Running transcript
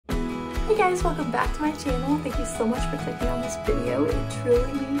Hey guys, welcome back to my channel. Thank you so much for clicking on this video. It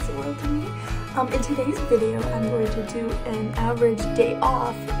truly means the world to me. In today's video, I'm going to do an average day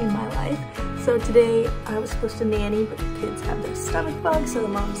off in my life. So today I was supposed to nanny, but the kids have their stomach bug, so the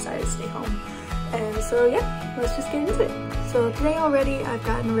mom decided to stay home. And so yeah, let's just get into it. So today already I've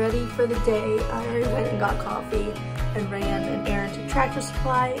gotten ready for the day. I already went and got coffee and ran an errand to Tractor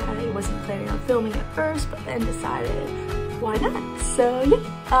Supply. I wasn't planning on filming at first, but then decided why not? So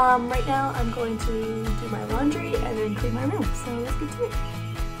yeah, right now I'm going to do my laundry and then clean my room. So let's get to it.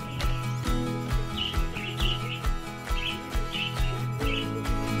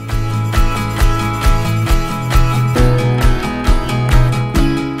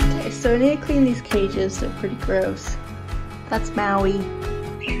 Okay, so I need to clean these cages. They're pretty gross. That's Maui.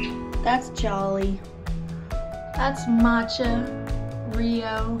 That's Jolly. That's Matcha,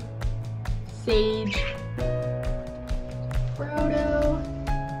 Rio, Sage, Frodo,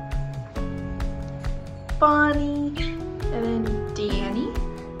 Bonnie, and then Danny.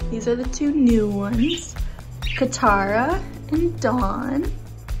 These are the two new ones. Katara and Dawn.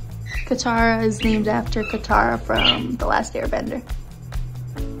 Katara is named after Katara from The Last Airbender.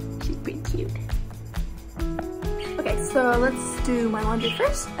 She's pretty cute. Okay, so let's do my laundry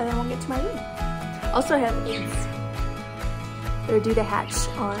first, and then we'll get to my room. Also, I have eggs. They're due to hatch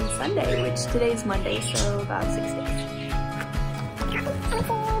on Sunday, which today's Monday, so about 6 days.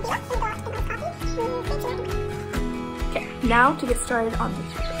 Okay, now to get started on the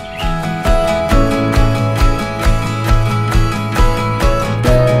shoot.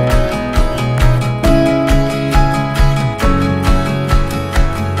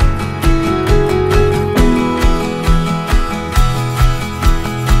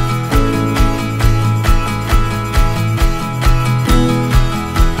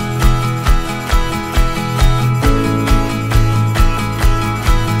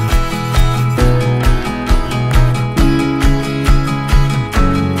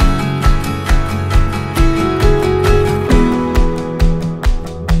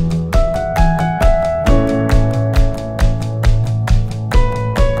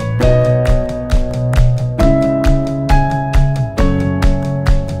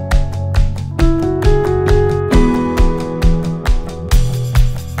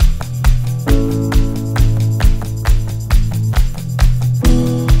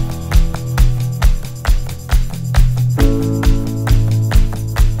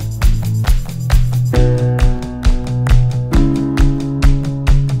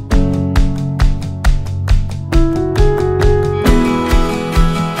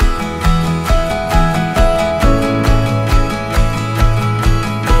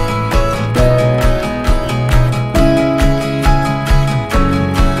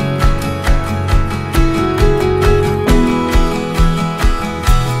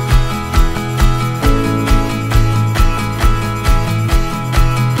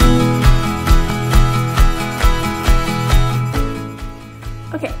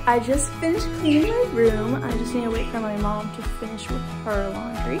 Okay, I just finished cleaning my room. I just need to wait for my mom to finish with her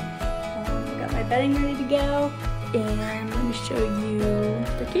laundry. I got my bedding ready to go, and let me show you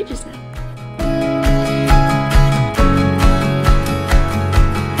the cages now.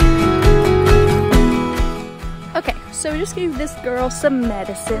 Okay, so we just gave this girl some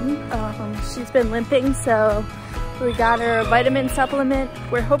medicine. She's been limping, so we got her a vitamin supplement.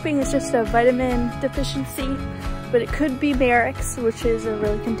 We're hoping it's just a vitamin deficiency, but it could be Marek's, which is a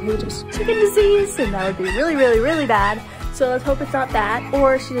really contagious chicken disease, and that would be really, really, really bad. So let's hope it's not that,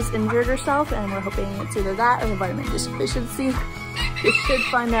 or she just injured herself, and we're hoping it's either that or a vitamin deficiency. We should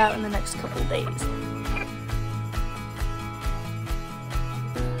find out in the next couple days.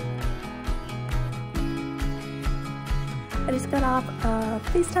 I just got off a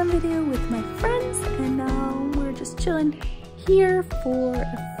FaceTime video with my friends, and now we're just chilling here for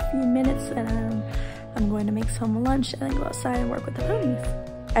a few minutes, and I'm going to make some lunch and then go outside and work with the ponies.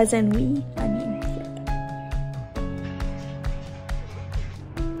 As in we, I mean yeah.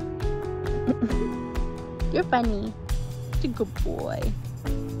 You're funny. You're a good boy.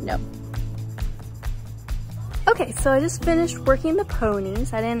 No. Okay, so I just finished working the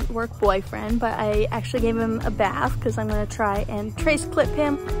ponies. I didn't work Boyfriend, but I actually gave him a bath because I'm going to try and trace clip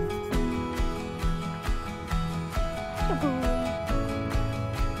him.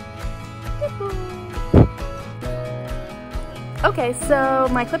 Okay, so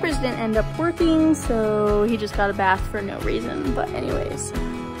my clippers didn't end up working, so he just got a bath for no reason. But anyways,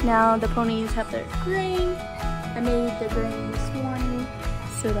 now the ponies have their grain. I made the grain this morning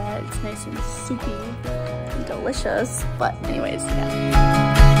so that it's nice and soupy and delicious. But anyways,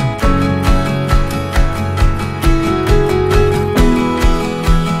 yeah.